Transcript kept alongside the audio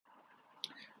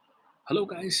Hello,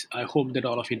 guys. I hope that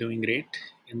all of you are doing great.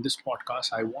 In this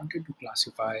podcast, I wanted to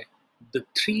classify the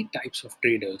three types of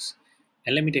traders.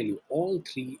 And let me tell you, all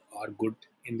three are good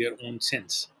in their own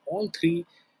sense. All three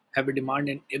have a demand,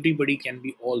 and everybody can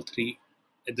be all three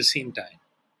at the same time.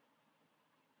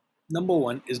 Number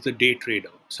one is the day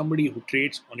trader, somebody who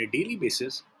trades on a daily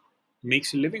basis,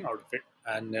 makes a living out of it,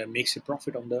 and makes a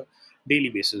profit on the daily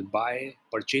basis, buy,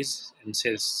 purchase, and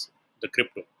sells the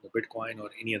crypto, the Bitcoin, or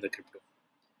any other crypto.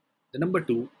 The number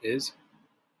two is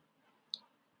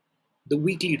the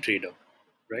weekly trader,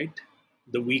 right?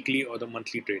 The weekly or the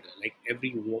monthly trader, like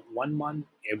every 1 month,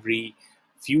 every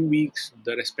few weeks,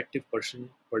 the respective person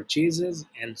purchases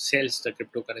and sells the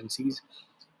cryptocurrencies,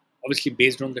 obviously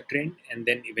based on the trend, and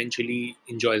then eventually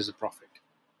enjoys the profit.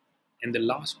 And the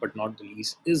last but not the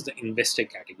least is the investor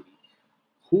category,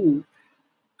 who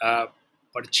uh,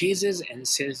 purchases and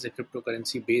sells the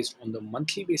cryptocurrency based on the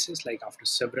monthly basis, like after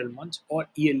several months, or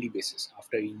yearly basis,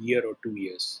 after a year or 2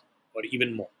 years, or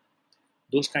even more.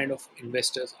 Those kind of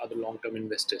investors are the long-term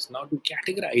investors. Now, to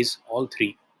categorize all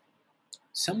three,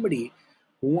 somebody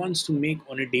who wants to make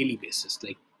on a daily basis,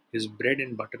 like his bread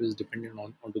and butter is dependent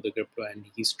on onto the crypto, and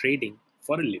he's trading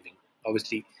for a living,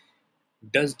 obviously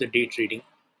does the day trading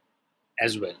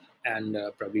as well, and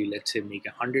probably, let's say, make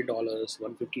 $100,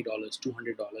 $150,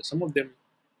 $200. Some of them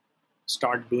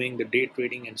start doing the day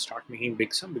trading and start making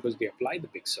big sum because they apply the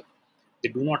big sum. They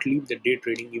do not leave the day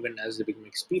trading even as they become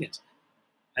experienced.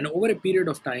 And over a period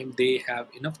of time, they have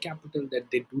enough capital that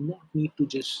they do not need to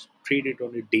just trade it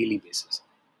on a daily basis.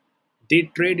 They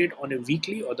trade it on a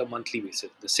weekly or the monthly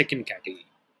basis, the second category.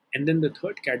 And then the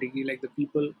third category, like the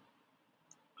people,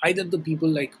 either the people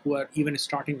like who are even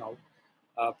starting out,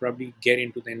 probably get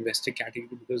into the investor category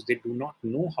because they do not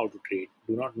know how to trade,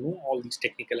 do not know all these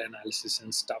technical analysis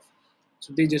and stuff.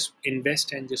 So they just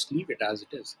invest and just leave it as it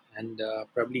is. And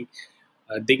probably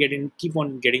they keep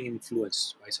on getting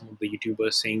influenced by some of the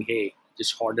YouTubers saying, "Hey,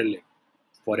 just hodl it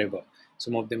forever."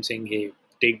 Some of them saying, "Hey,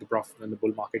 take the profit when the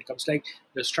bull market comes." Like,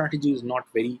 the strategy is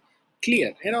not very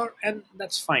clear, and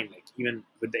that's fine. Like, even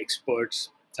with the experts,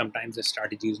 sometimes the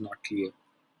strategy is not clear.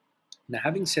 Now,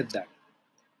 having said that,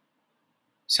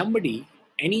 somebody,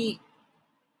 any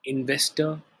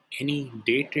investor, any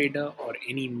day trader, or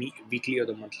any weekly or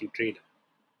the monthly trader,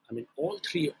 I mean, all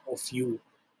three of you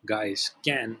guys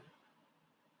can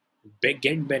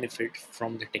get benefit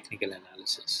from the technical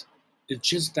analysis. It's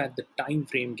just that the time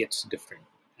frame gets different.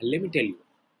 And let me tell you,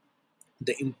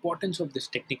 the importance of this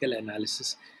technical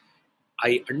analysis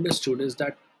I understood is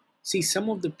that, see, some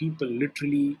of the people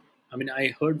literally, I mean,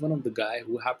 I heard one of the guy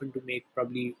who happened to make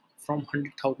probably from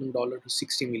 $100,000 to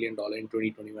 $60 million in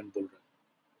 2021 bull run.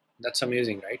 That's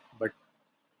amazing, right? But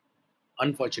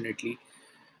unfortunately,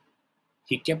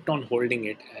 he kept on holding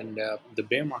it, and the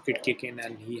bear market kicked in,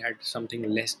 and he had something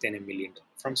less than $1 million,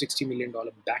 from $60 million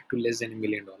back to less than $1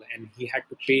 million, and he had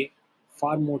to pay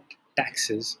far more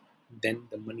taxes than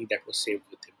the money that was saved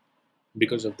with him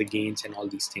because of the gains and all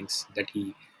these things that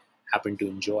he happened to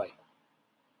enjoy.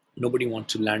 Nobody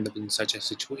wants to land up in such a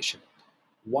situation.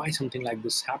 Why something like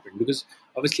this happened? Because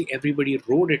obviously everybody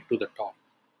rode it to the top,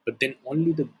 but then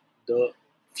only the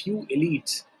few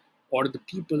elites, or the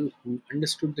people who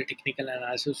understood the technical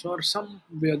analysis, or some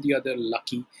way or the other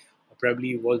lucky, or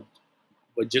probably were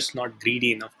just not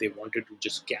greedy enough. They wanted to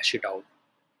just cash it out.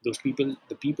 Those people,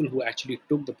 the people who actually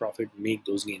took the profit, make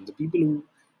those gains. The people who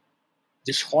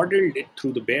just hodled it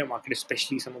through the bear market,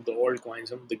 especially some of the old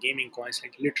coins, some of the gaming coins,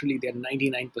 like literally they're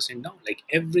 99% down. Like,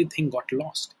 everything got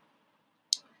lost.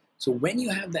 So when you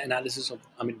have the analysis of,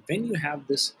 I mean, when you have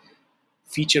this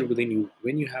feature within you,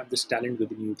 when you have this talent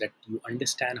within you, that you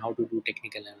understand how to do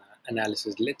technical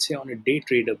analysis, let's say on a day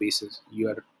trader basis, you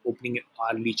are opening an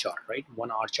hourly chart, right? 1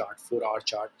 hour chart, 4 hour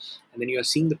chart, and then you are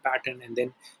seeing the pattern, and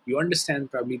then you understand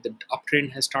probably the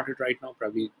uptrend has started right now,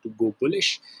 probably to go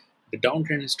bullish, the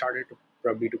downtrend has started to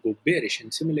probably to go bearish,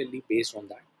 and similarly, based on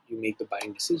that, you make the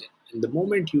buying decision. And the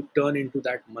moment you turn into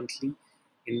that monthly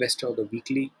investor or the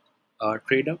weekly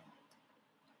trader,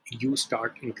 you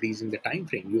start increasing the time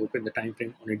frame. You open the time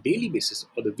frame on a daily basis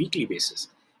or the weekly basis,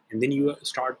 and then you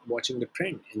start watching the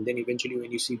trend, and then eventually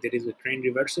when you see there is a trend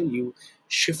reversal, you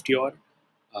shift your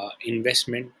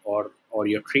investment, or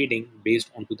your trading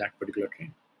based onto that particular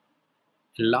trend.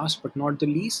 And last but not the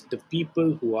least, the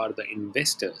people who are the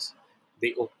investors,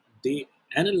 they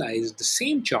analyze the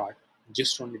same chart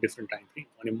just on a different time frame,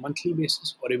 on a monthly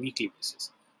basis or a weekly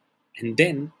basis, and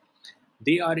then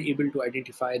they are able to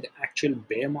identify the actual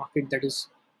bear market that is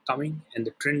coming and the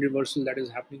trend reversal that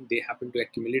is happening. They happen to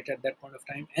accumulate at that point of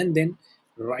time, and then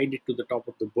ride it to the top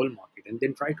of the bull market, and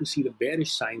then try to see the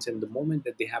bearish signs. And the moment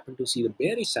that they happen to see the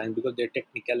bearish sign, because their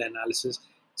technical analysis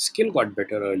skill got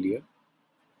better earlier,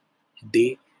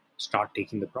 they start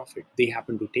taking the profit. They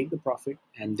happen to take the profit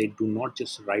and they do not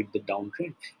just ride the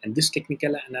downtrend. And this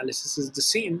technical analysis is the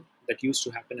same that used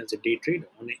to happen as a day trader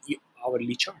on an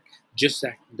hourly chart, just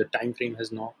that the time frame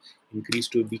has now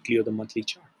increased to a weekly or the monthly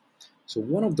chart. So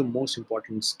one of the most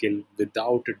important skill,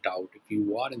 without a doubt, if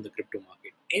you are in the crypto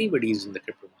market, anybody is in the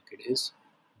crypto market, is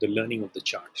the learning of the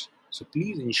charts. So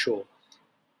please ensure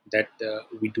that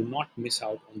we do not miss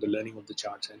out on the learning of the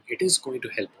charts, and it is going to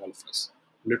help all of us.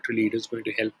 Literally, it is going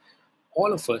to help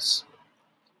all of us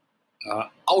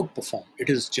outperform. It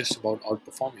is just about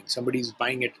outperforming. Somebody is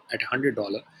buying it at $100,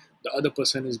 the other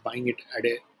person is buying it at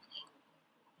a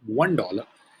 $1.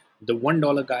 The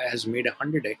 $1 guy has made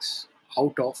 100x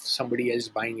out of somebody else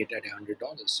buying it at $100.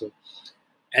 So,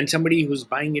 and somebody who's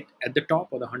buying it at the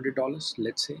top of the $100,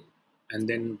 let's say, and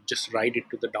then just ride it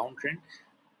to the downtrend,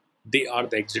 they are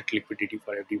the exit liquidity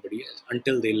for everybody else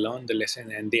until they learn the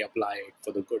lesson and they apply it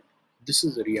for the good. This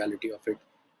is the reality of it.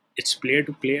 It's player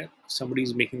to player. Somebody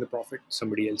is making the profit,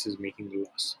 somebody else is making the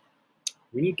loss.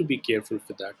 We need to be careful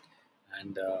for that.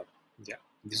 And yeah,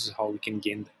 this is how we can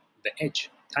gain the edge.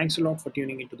 Thanks a lot for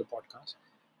tuning into the podcast.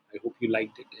 I hope you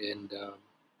liked it. And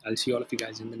I'll see all of you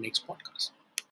guys in the next podcast.